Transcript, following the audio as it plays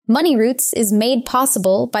Money Roots is made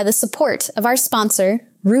possible by the support of our sponsor,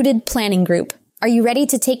 Rooted Planning Group. Are you ready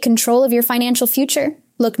to take control of your financial future?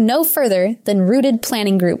 Look no further than Rooted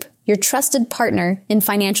Planning Group, your trusted partner in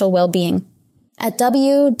financial well-being. At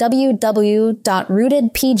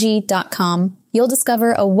www.rootedpg.com, you'll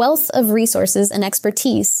discover a wealth of resources and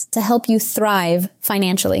expertise to help you thrive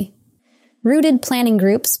financially. Rooted Planning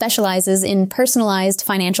Group specializes in personalized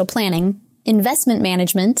financial planning, investment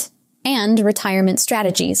management, and retirement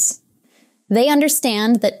strategies. They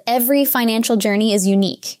understand that every financial journey is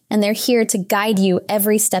unique, and they're here to guide you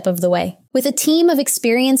every step of the way. With a team of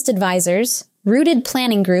experienced advisors, Rooted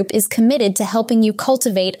Planning Group is committed to helping you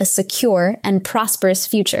cultivate a secure and prosperous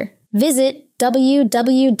future. Visit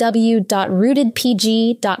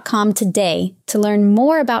www.rootedpg.com today to learn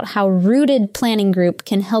more about how Rooted Planning Group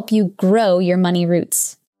can help you grow your money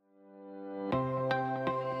roots.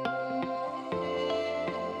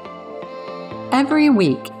 Every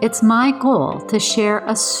week, it's my goal to share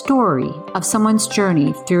a story of someone's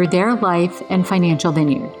journey through their life and financial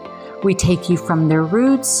vineyard. We take you from their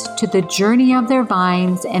roots to the journey of their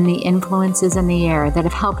vines and the influences in the air that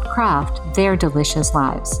have helped craft their delicious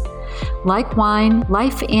lives. Like wine,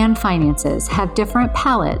 life and finances have different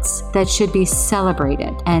palates that should be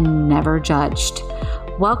celebrated and never judged.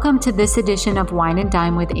 Welcome to this edition of Wine and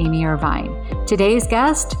Dime with Amy Irvine. Today's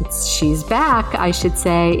guest, she's back, I should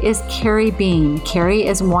say, is Carrie Bean. Carrie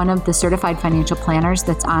is one of the certified financial planners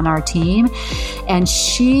that's on our team, and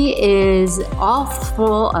she is all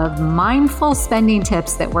full of mindful spending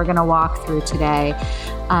tips that we're going to walk through today.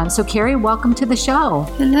 So Carrie, welcome to the show.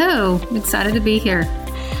 Hello, I'm excited to be here.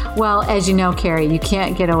 Well, as you know, Carrie, you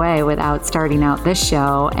can't get away without starting out this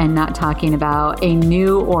show and not talking about a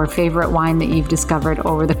new or favorite wine that you've discovered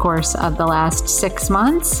over the course of the last 6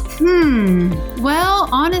 months. Well,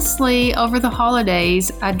 honestly, over the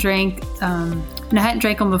holidays, I drank, and I hadn't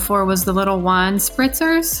drank them before, was the little wine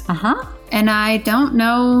spritzers. And I don't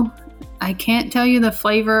know, I can't tell you the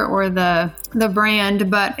flavor or the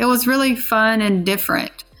brand, but it was really fun and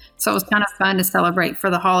different. So it was kind of fun to celebrate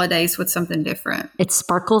for the holidays with something different. It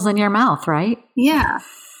sparkles in your mouth, right? Yeah.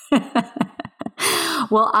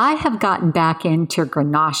 Well, I have gotten back into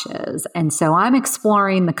Grenaches, and so I'm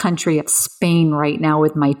exploring the country of Spain right now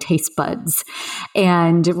with my taste buds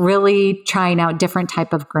and really trying out different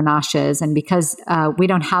type of Grenaches. And because we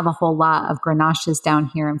don't have a whole lot of Grenaches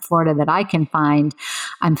down here in Florida that I can find,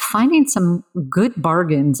 I'm finding some good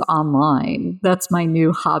bargains online. That's my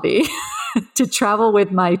new hobby. To travel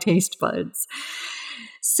with my taste buds.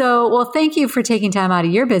 So, well, thank you for taking time out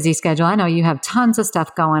of your busy schedule. I know you have tons of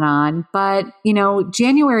stuff going on, but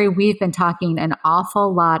January, we've been talking an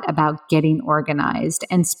awful lot about getting organized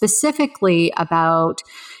and specifically about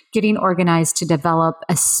getting organized to develop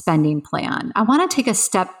a spending plan. I want to take a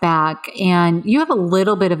step back, and you have a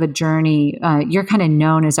little bit of a journey. You're kind of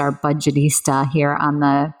known as our budgetista here and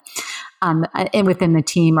within the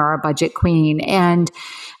team, or our budget queen. And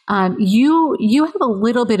you have a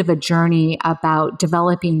little bit of a journey about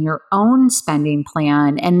developing your own spending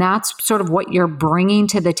plan, and that's sort of what you're bringing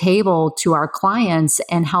to the table to our clients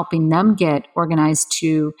and helping them get organized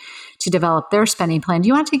to develop their spending plan. Do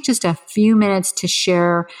you want to take just a few minutes to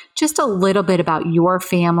share just a little bit about your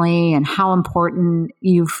family and how important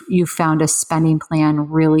you've found a spending plan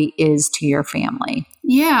really is to your family?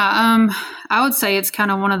 Yeah, I would say it's kind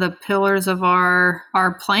of one of the pillars of our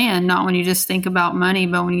plan, not when you just think about money,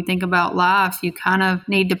 but when you think about life, you kind of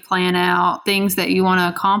need to plan out things that you want to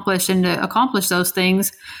accomplish, and to accomplish those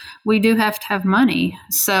things, we do have to have money.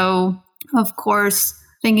 So, of course,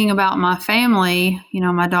 thinking about my family,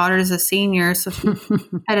 my daughter's a senior, so she's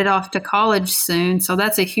headed off to college soon. So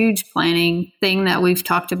that's a huge planning thing that we've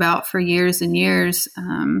talked about for years and years.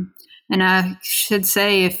 And I should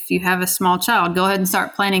say, if you have a small child, go ahead and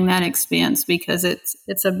start planning that expense because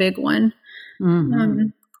it's a big one. Mm-hmm.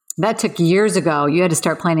 That took years ago. You had to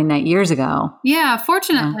start planning that years ago. Yeah.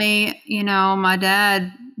 Fortunately, my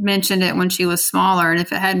dad mentioned it when she was smaller. And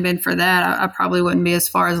if it hadn't been for that, I probably wouldn't be as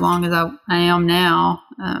far along as I am now.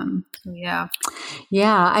 Yeah.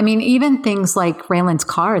 Yeah. I mean, even things like Raylan's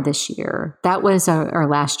car this year, that was, or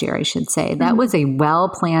last year, I should say, that was a well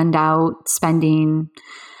planned out spending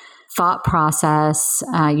thought process.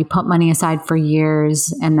 You put money aside for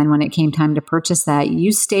years. And then when it came time to purchase that,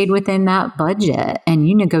 you stayed within that budget and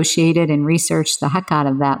you negotiated and researched the heck out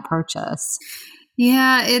of that purchase.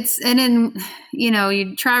 Yeah,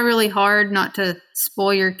 you try really hard not to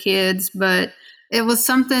spoil your kids, but it was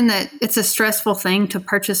something that it's a stressful thing to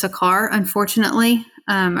purchase a car, unfortunately,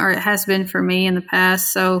 or it has been for me in the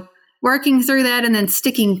past. So working through that and then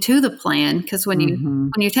sticking to the plan. Because when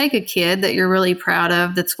you take a kid that you're really proud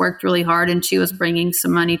of, that's worked really hard, and she was bringing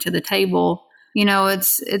some money to the table,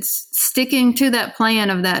 it's sticking to that plan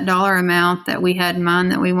of that dollar amount that we had in mind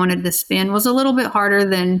that we wanted to spend was a little bit harder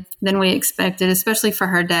than we expected, especially for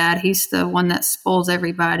her dad. He's the one that spoils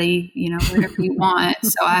everybody, whatever you want.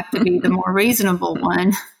 So I have to be the more reasonable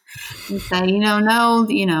one and say,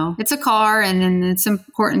 no, it's a car and it's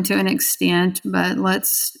important to an extent, but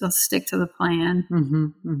let's stick to the plan.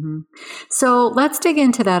 So let's dig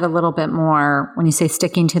into that a little bit more when you say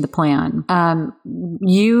sticking to the plan.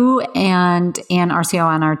 You and Ann Arcio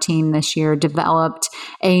on our team this year developed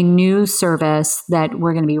a new service that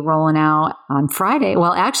we're going to be rolling out on Friday.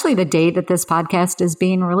 Well, actually the day that this podcast is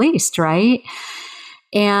being released, right?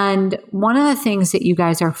 And one of the things that you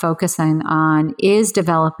guys are focusing on is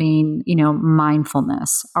developing,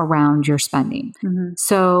 mindfulness around your spending.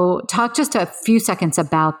 So talk just a few seconds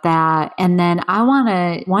about that. And then I want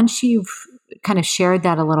to, once you've kind of shared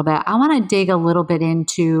that a little bit, I want to dig a little bit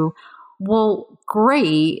into, well,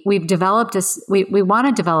 great, we've developed we want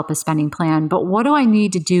to develop a spending plan, but what do I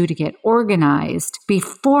need to do to get organized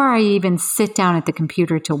before I even sit down at the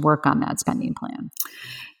computer to work on that spending plan?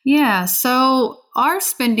 Yeah. So our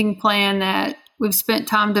spending plan that we've spent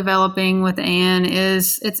time developing with Ann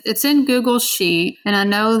it's in Google Sheet. And I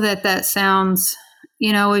know that sounds,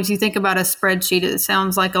 if you think about a spreadsheet, it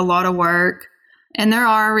sounds like a lot of work. And there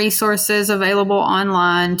are resources available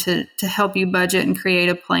online to help you budget and create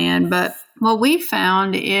a plan. But what we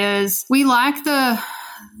found is we like the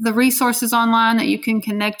resources online that you can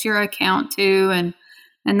connect your account to,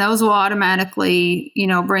 and those will automatically,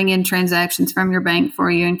 bring in transactions from your bank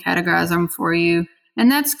for you and categorize them for you.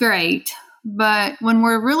 And that's great. But when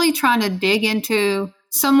we're really trying to dig into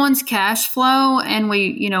someone's cash flow and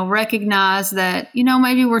we, recognize that,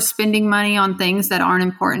 maybe we're spending money on things that aren't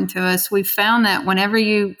important to us, we found that whenever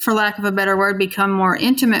you, for lack of a better word, become more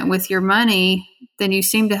intimate with your money, then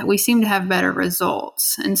we seem to have better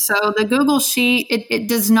results. And so the Google Sheet, it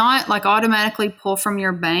does not automatically pull from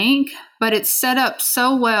your bank, but it's set up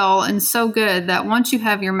so well and so good that once you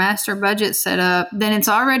have your master budget set up, then it's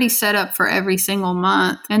already set up for every single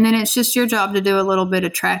month. And then it's just your job to do a little bit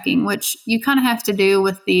of tracking, which you kind of have to do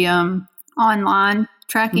with the online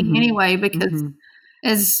tracking anyway, because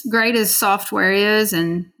as great as software is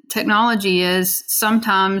and technology is,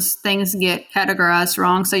 sometimes things get categorized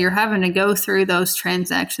wrong. So you're having to go through those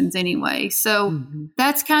transactions anyway. So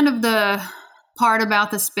that's kind of the part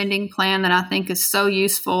about the spending plan that I think is so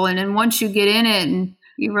useful. And then once you get in it and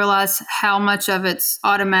you realize how much of it's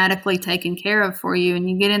automatically taken care of for you, and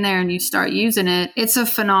you get in there and you start using it, it's a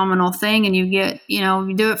phenomenal thing. And you get,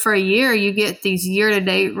 you do it for a year, you get these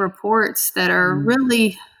year-to-date reports that are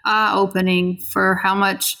really eye-opening for how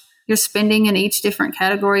much you're spending in each different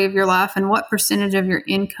category of your life and what percentage of your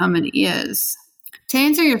income it is. To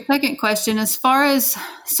answer your second question,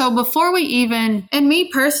 so before we even, and me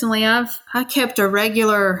personally, I kept a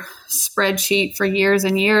regular spreadsheet for years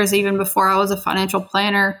and years, even before I was a financial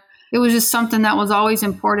planner. It was just something that was always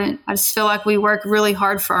important. I just feel like we work really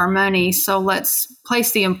hard for our money. So let's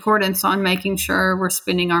place the importance on making sure we're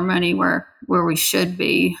spending our money where we should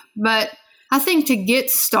be. But I think to get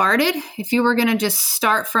started, if you were going to just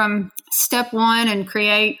start from step one and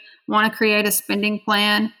want to create a spending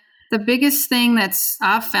plan, the biggest thing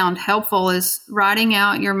I've found helpful is writing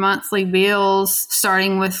out your monthly bills,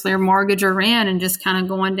 starting with your mortgage or rent, and just kind of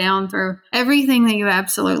going down through everything that you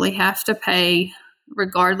absolutely have to pay,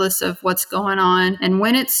 regardless of what's going on and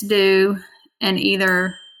when it's due, and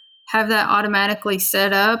either have that automatically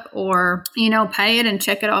set up or, pay it and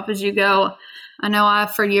check it off as you go. I know I,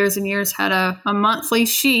 for years and years, had a monthly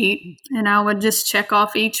sheet, and I would just check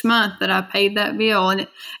off each month that I paid that bill. And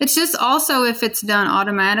it's just also, if it's done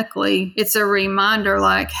automatically, it's a reminder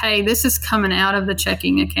like, hey, this is coming out of the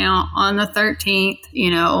checking account on the 13th.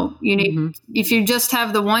 You need, if you just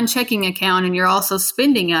have the one checking account and you're also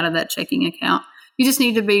spending out of that checking account, you just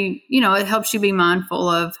need to be, it helps you be mindful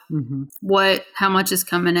of how much is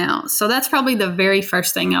coming out. So that's probably the very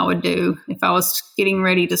first thing I would do if I was getting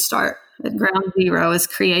ready to start at ground zero, is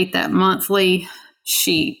create that monthly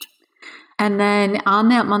sheet. And then on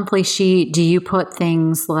that monthly sheet, do you put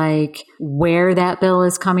things like where that bill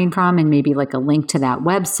is coming from and maybe like a link to that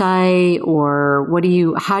website? Or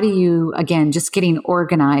how do you, again, just getting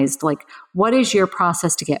organized, like what is your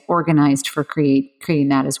process to get organized for creating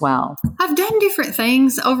that as well? I've done different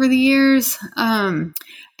things over the years.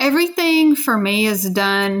 Everything for me is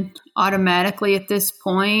done automatically at this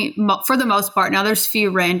point, for the most part. Now, there's a few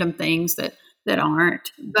random things that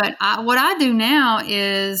aren't. But what I do now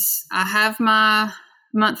is I have my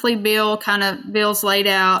monthly bills laid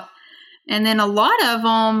out, And then a lot of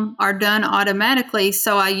them are done automatically.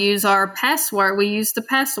 So I use our password. We use the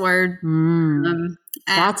password.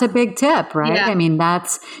 That's a big tip, right? Yeah. I mean,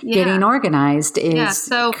 that's getting organized is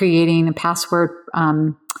creating a password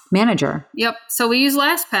manager. Yep. So we use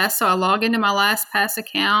LastPass. So I log into my LastPass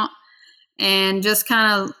account and just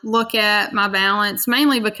kind of look at my balance,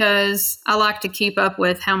 mainly because I like to keep up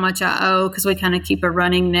with how much I owe, because we kind of keep a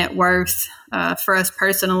running net worth for us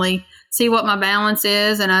personally, see what my balance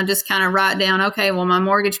is. And I just kind of write down, okay, well, my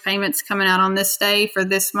mortgage payment's coming out on this day for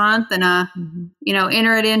this month. And I,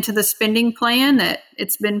 enter it into the spending plan that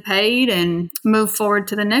it's been paid and move forward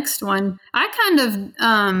to the next one. I'm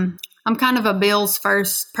kind of a bills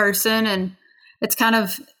first person, and it's kind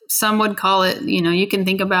of, some would call it, you can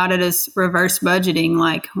think about it as reverse budgeting.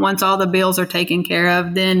 Like once all the bills are taken care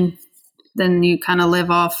of, then you kind of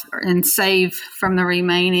live off and save from the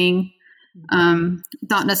remaining.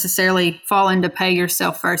 Not necessarily fall into pay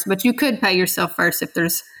yourself first, but you could pay yourself first if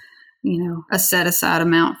there's, a set aside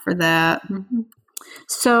amount for that.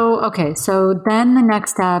 So then the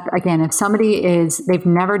next step, again, if somebody they've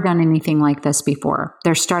never done anything like this before,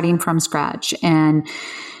 they're starting from scratch and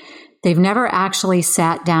they've never actually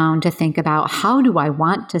sat down to think about, how do I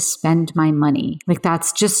want to spend my money? Like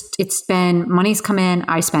money's come in,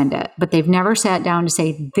 I spend it, but they've never sat down to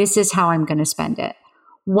say, this is how I'm going to spend it.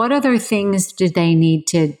 What other things do they need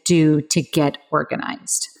to do to get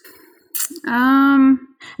organized?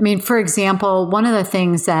 For example, one of the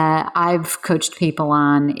things that I've coached people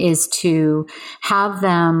on is to have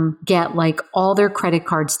them get like all their credit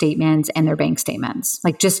card statements and their bank statements,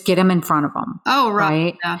 like just get them in front of them. Oh,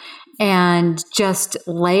 right. Yeah. And just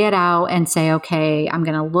lay it out and say, okay, I'm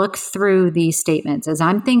going to look through these statements. As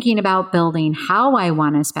I'm thinking about building how I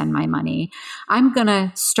want to spend my money, I'm going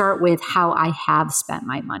to start with how I have spent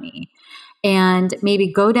my money. And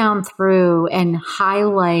maybe go down through and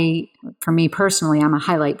highlight, for me personally, I'm a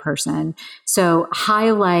highlight person. So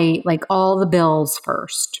highlight like all the bills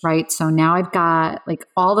first, right? So now I've got like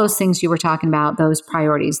all those things you were talking about, those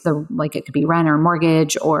priorities, like it could be rent or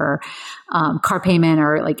mortgage or car payment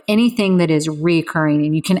or like anything that is recurring.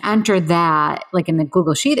 And you can enter that, like in the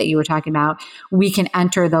Google Sheet that you were talking about, we can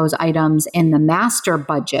enter those items in the master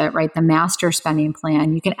budget, right? The master spending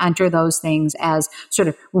plan. You can enter those things as sort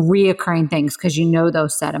of reoccurring things because you know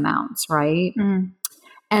those set amounts, right? Mm-hmm.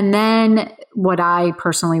 And then what I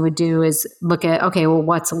personally would do is look at, okay, well,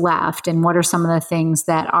 what's left and what are some of the things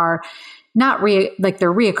that are not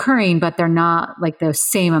they're reoccurring, but they're not like the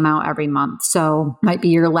same amount every month. So might be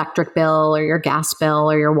your electric bill or your gas bill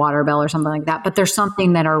or your water bill or something like that, but there's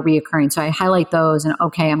something that are reoccurring. So I highlight those and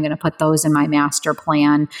okay, I'm going to put those in my master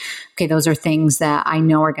plan. Okay, those are things that I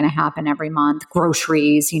know are going to happen every month,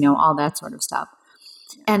 groceries, all that sort of stuff.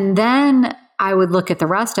 And then I would look at the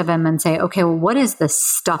rest of them and say, okay, well, what is the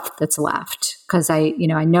stuff that's left? Because I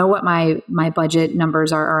know what my budget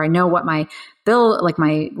numbers are, or I know what my bill, like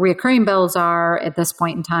my reoccurring bills are at this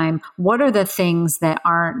point in time. What are the things that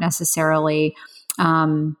aren't necessarily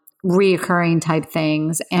reoccurring type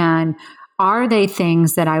things? And are they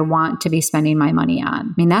things that I want to be spending my money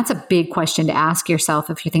on? That's a big question to ask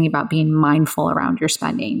yourself if you're thinking about being mindful around your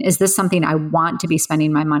spending. Is this something I want to be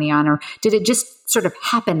spending my money on, or did it just sort of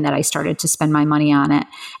happen that I started to spend my money on it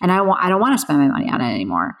and I don't want to spend my money on it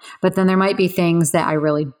anymore? But then there might be things that I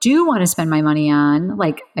really do want to spend my money on.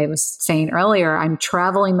 Like I was saying earlier, I'm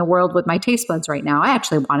traveling the world with my taste buds right now. I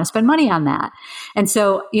actually want to spend money on that. And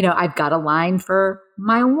so, I've got a line for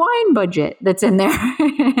my wine budget that's in there.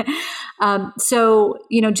 So,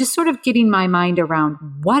 just sort of getting my mind around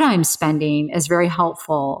what I'm spending is very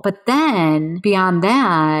helpful. But then beyond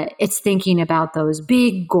that, it's thinking about those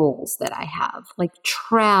big goals that I have, like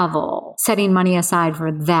travel, setting money aside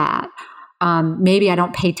for that. Maybe I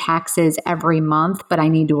don't pay taxes every month, but I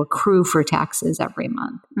need to accrue for taxes every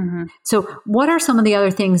month. Mm-hmm. So what are some of the other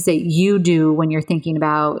things that you do when you're thinking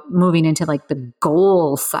about moving into like the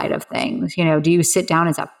goal side of things? Do you sit down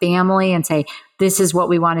as a family and say, this is what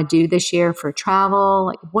we want to do this year for travel?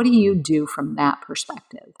 Like, what do you do from that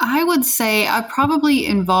perspective? I would say I probably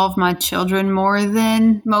involve my children more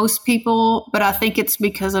than most people, but I think it's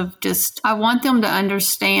because of I want them to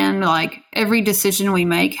understand like every decision we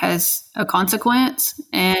make has a consequence,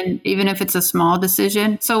 and even if it's a small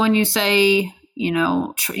decision. So when you say, you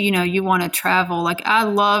want to travel, like I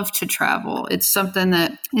love to travel. It's something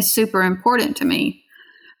that is super important to me.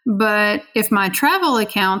 But if my travel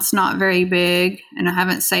account's not very big and I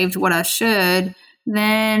haven't saved what I should,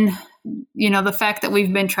 then, the fact that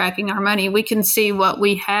we've been tracking our money, we can see what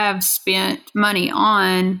we have spent money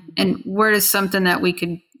on and where is something that we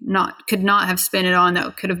could could not have spent it on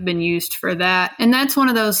that could have been used for that. And that's one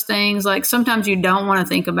of those things, like sometimes you don't want to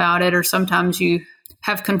think about it, or sometimes you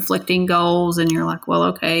have conflicting goals and you're like, well,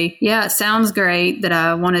 okay, yeah, it sounds great that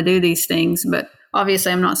I want to do these things, but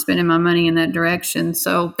obviously I'm not spending my money in that direction.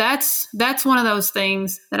 So that's one of those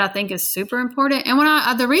things that I think is super important.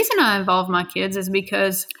 And the reason I involve my kids is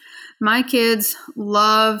because my kids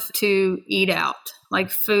love to eat out. Like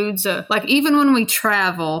food's like even when we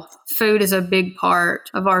travel, food is a big part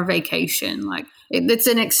of our vacation. Like it's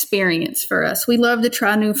an experience for us. We love to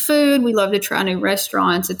try new food. We love to try new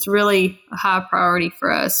restaurants. It's really a high priority for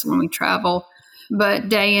us when we travel. But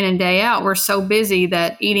day in and day out, we're so busy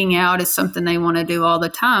that eating out is something they want to do all the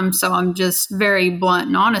time. So I'm just very blunt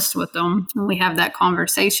and honest with them when we have that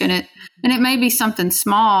conversation. And it may be something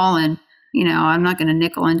small, and I'm not going to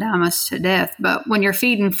nickel and dime us to death, but when you're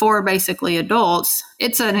feeding 4 basically adults,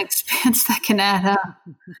 it's an expense that can add up.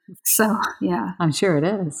 So, yeah. I'm sure it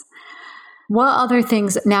is. What other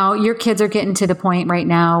things? Now, your kids are getting to the point right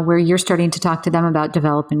now where you're starting to talk to them about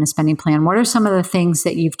developing a spending plan. What are some of the things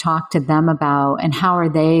that you've talked to them about, and how are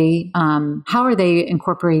they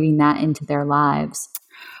incorporating that into their lives?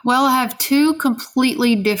 Well, I have 2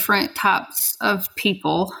 completely different types of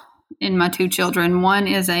people in my 2 children. One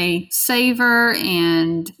is a saver,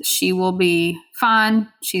 and she will be fine.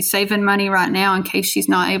 She's saving money right now in case she's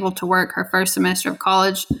not able to work her first semester of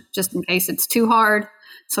college, just in case it's too hard.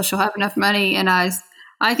 So she'll have enough money, and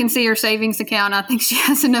I can see her savings account. I think she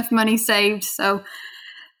has enough money saved. So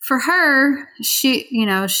for her,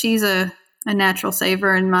 she's a natural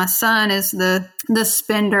saver, and my son is the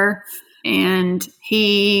spender, and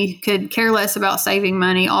he could care less about saving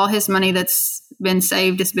money. All his money that's been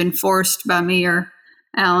saved has been forced by me or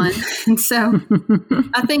Alan. And so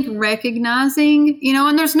I think recognizing,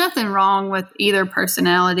 and there's nothing wrong with either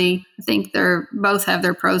personality. I think they're both have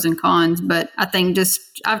their pros and cons, but I think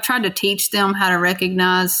I've tried to teach them how to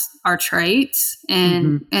recognize our traits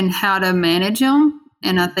and how to manage them.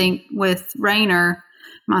 And I think with Rainer,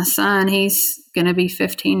 my son, he's going to be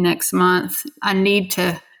 15 next month. I need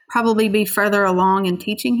to probably be further along in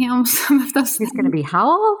teaching him some of those things. He's going to be how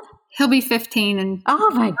old? He'll be 15. And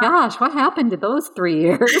oh my gosh, what happened to those 3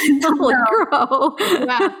 years? Holy crow.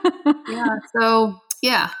 Yeah. So,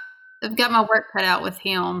 yeah, I've got my work cut out with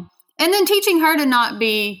him. And then teaching her to not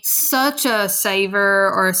be such a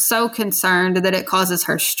saver or so concerned that it causes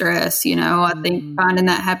her stress. I think finding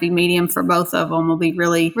that happy medium for both of them will be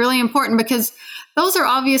really, really important, because those are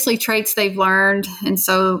obviously traits they've learned. And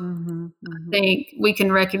so I think we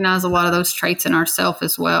can recognize a lot of those traits in ourselves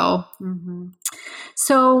as well.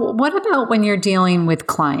 So what about when you're dealing with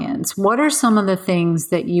clients? What are some of the things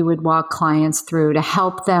that you would walk clients through to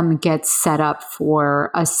help them get set up for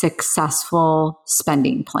a successful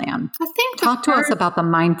spending plan? I think talk to us about the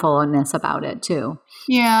mindfulness about it too.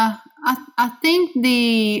 Yeah, I think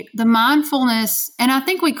the mindfulness, and I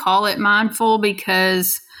think we call it mindful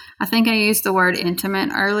because I think I used the word intimate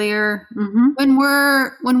earlier. When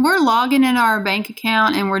we're logging in our bank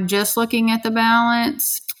account and we're just looking at the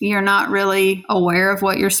balance, you're not really aware of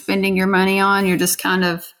what you're spending your money on. You're just kind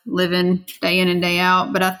of living day in and day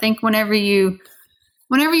out. But I think whenever you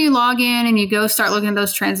log in and you go start looking at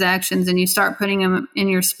those transactions and you start putting them in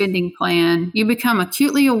your spending plan, you become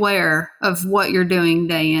acutely aware of what you're doing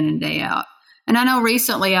day in and day out. And I know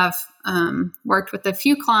recently I've worked with a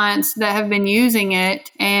few clients that have been using it,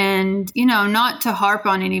 and, not to harp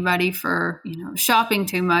on anybody for, shopping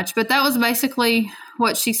too much, but that was basically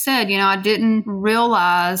what she said. I didn't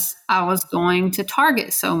realize I was going to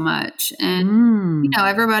Target so much. And,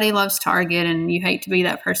 everybody loves Target, and you hate to be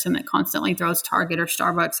that person that constantly throws Target or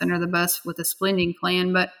Starbucks under the bus with a spending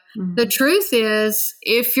plan. But the truth is,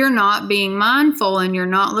 if you're not being mindful and you're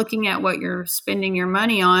not looking at what you're spending your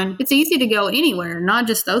money on, it's easy to go anywhere, not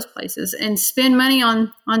just those places, and spend money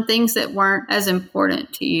on things that weren't as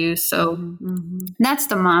important to you. So that's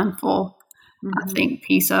the mindful, I think,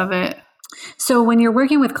 piece of it. So when you're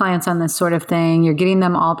working with clients on this sort of thing, you're getting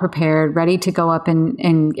them all prepared, ready to go up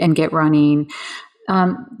and get running.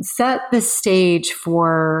 Set the stage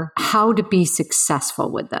for how to be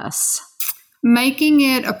successful with this. Making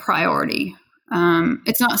it a priority.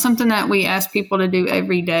 It's not something that we ask people to do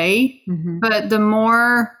every day, but the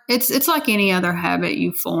more it's like any other habit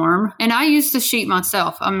you form. And I use the sheet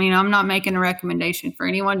myself. I mean, I'm not making a recommendation for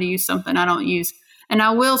anyone to use something I don't use. And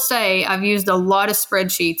I will say I've used a lot of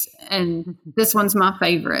spreadsheets, and this one's my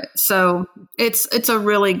favorite. So it's a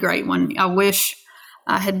really great one. I wish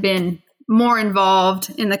I had been more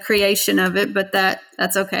involved in the creation of it, but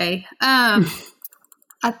that's okay. I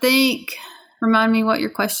think, remind me what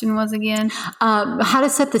your question was again. How to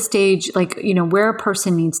set the stage, where a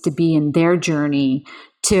person needs to be in their journey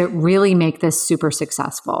to really make this super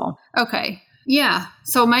successful? Okay. Yeah.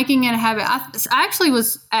 So making it a habit. I actually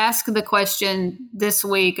was asked the question this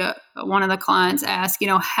week. One of the clients asked,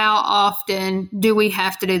 how often do we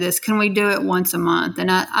have to do this? Can we do it once a month?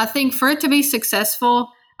 And I think for it to be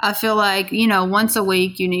successful, I feel like, once a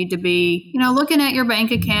week you need to be, looking at your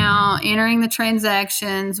bank account, entering the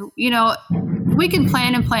transactions. We can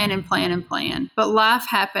plan and plan and plan and plan, but life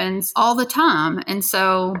happens all the time. And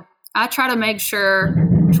so I try to make sure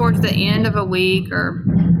towards the end of a week or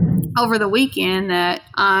over the weekend that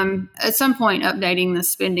I'm at some point updating the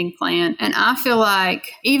spending plan. And I feel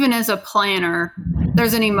like even as a planner,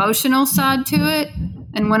 there's an emotional side to it.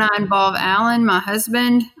 And when I involve Alan, my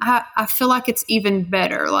husband, I feel like it's even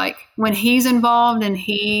better. Like when he's involved and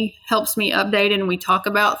he helps me update and we talk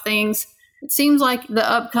about things, it seems like the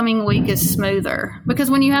upcoming week is smoother. Because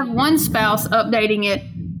when you have one spouse updating it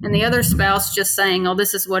and the other spouse just saying, oh,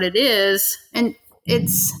 this is what it is, and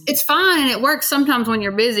it's fine and it works sometimes when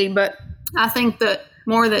you're busy, but I think that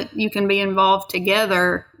more that you can be involved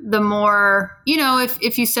together, the more,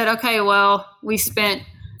 if you said, okay, well, we spent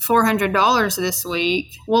 $400 this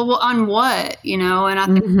week. Well, on what, and I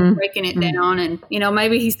think breaking it down and,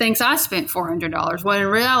 maybe he thinks I spent $400. Well, in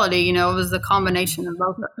reality, it was the combination of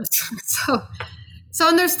both of us. So,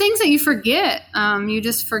 and there's things that you forget. You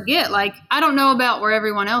just forget. Like, I don't know about where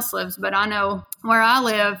everyone else lives, but I know where I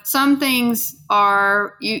live, some things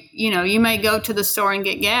are, you may go to the store and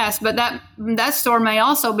get gas, but that store may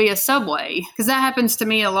also be a Subway, because that happens to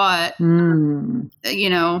me a lot.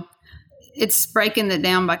 It's breaking it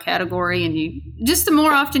down by category, and just the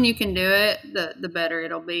more often you can do it, the better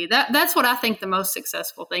it'll be. That's what I think the most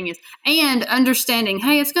successful thing is. And understanding,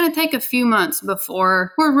 hey, it's going to take a few months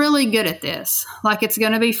before we're really good at this. Like, it's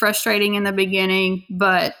going to be frustrating in the beginning,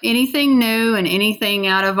 but anything new and anything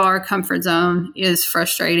out of our comfort zone is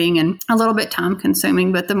frustrating and a little bit time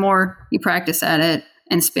consuming. But the more you practice at it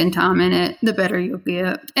and spend time in it, the better you'll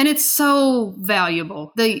get. And it's so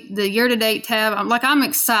valuable. The year-to-date tab, I'm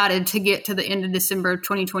excited to get to the end of December of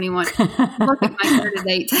 2021. Look at my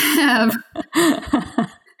year-to-date tab.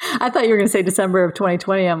 I thought you were going to say December of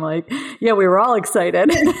 2020. I'm like, yeah, we were all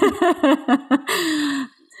excited.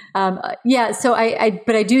 So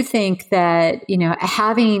I do think that,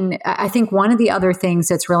 I think one of the other things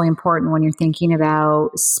that's really important when you're thinking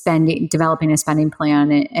about developing a spending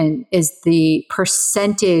plan and is the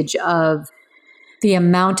percentage of the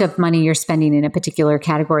amount of money you're spending in a particular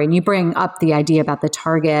category. And you bring up the idea about the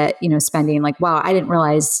Target, spending, like, wow, I didn't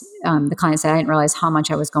realize, the client said, I didn't realize how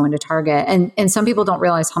much I was going to Target. And some people don't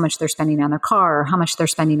realize how much they're spending on their car or how much they're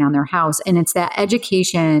spending on their house. And it's that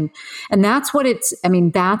education. And that's what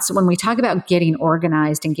that's when we talk about getting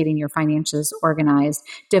organized and getting your finances organized,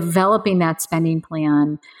 developing that spending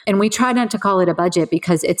plan. And we try not to call it a budget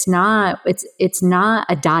because it's not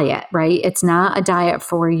a diet, right? It's not a diet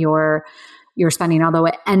for your spending, although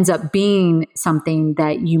it ends up being something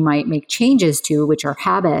that you might make changes to, which are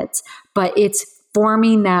habits, but it's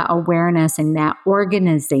forming that awareness and that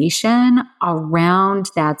organization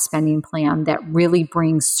around that spending plan that really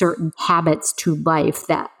brings certain habits to life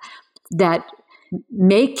that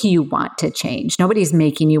make you want to change. Nobody's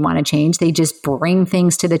making you want to change. They just bring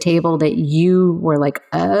things to the table that you were like,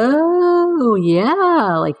 oh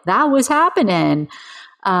yeah, like that was happening.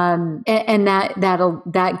 And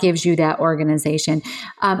that gives you that organization.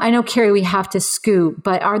 I know, Carrie, we have to scoot,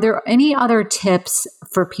 but are there any other tips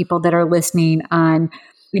for people that are listening on,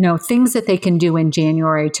 things that they can do in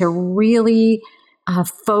January to really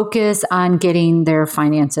focus on getting their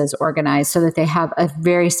finances organized so that they have a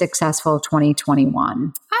very successful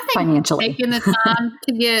 2021 financially? Taking the time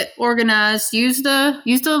to get organized, use a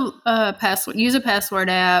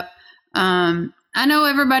password app. I know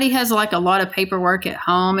everybody has like a lot of paperwork at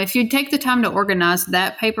home. If you take the time to organize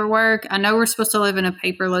that paperwork, I know we're supposed to live in a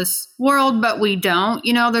paperless world, but we don't.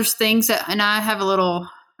 There's things and I have a little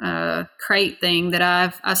crate thing that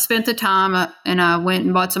I spent the time and I went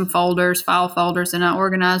and bought some file folders, and I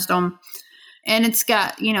organized them. And it's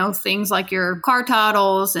got, things like your car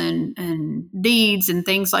titles and deeds and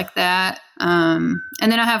things like that. And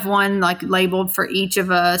then I have one like labeled for each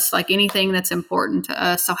of us, like anything that's important to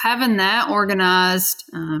us. So having that organized,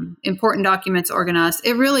 important documents organized,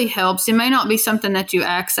 it really helps. It may not be something that you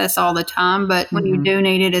access all the time, but when you do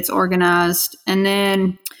need it, it's organized. And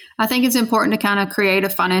then I think it's important to kind of create a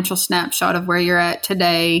financial snapshot of where you're at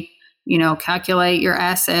today. Calculate your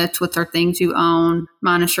assets, which are things you own,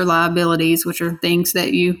 minus your liabilities, which are things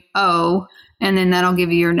that you owe. And then that'll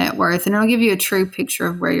give you your net worth, and it'll give you a true picture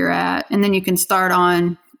of where you're at. And then you can start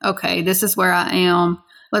on, okay, this is where I am.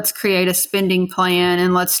 let's create a spending plan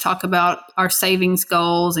and let's talk about our savings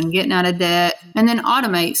goals and getting out of debt, and then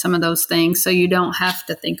automate some of those things so you don't have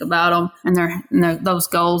to think about them, and those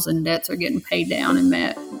goals and debts are getting paid down and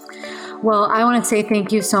met. Well, I want to say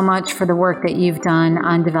thank you so much for the work that you've done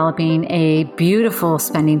on developing a beautiful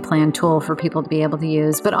spending plan tool for people to be able to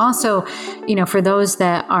use. But also, for those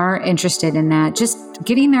that are interested in that, just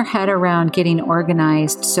getting their head around getting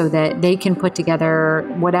organized so that they can put together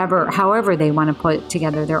however they want to put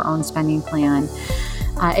together their own spending plan.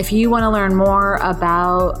 If you want to learn more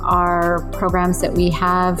about our programs that we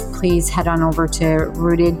have, please head on over to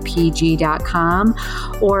rootedpg.com.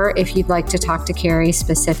 Or if you'd like to talk to Carrie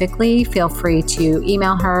specifically, feel free to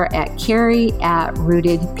email her at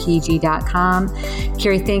carrie@rootedpg.com.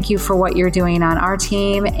 Carrie, thank you for what you're doing on our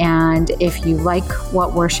team. And if you like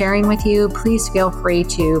what we're sharing with you, please feel free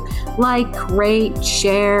to rate,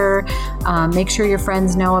 share, make sure your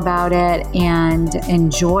friends know about it, and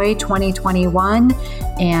enjoy 2021.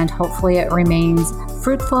 And hopefully it remains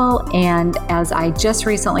fruitful. And as I just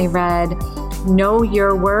recently read, know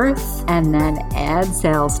your worth and then add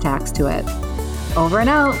sales tax to it. Over and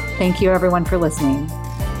out. Thank you everyone for listening.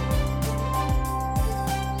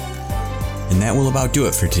 And that will about do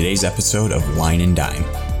it for today's episode of Wine and Dime.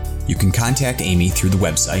 You can contact Amy through the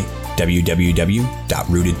website,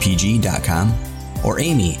 www.rootedpg.com, or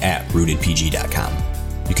amy@rootedpg.com.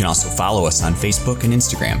 You can also follow us on Facebook and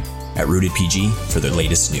Instagram at RootedPG for the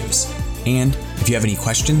latest news. And if you have any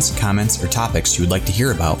questions, comments, or topics you would like to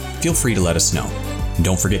hear about, feel free to let us know. And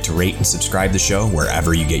don't forget to rate and subscribe the show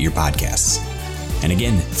wherever you get your podcasts. And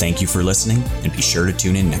again, thank you for listening, and be sure to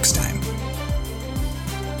tune in next time.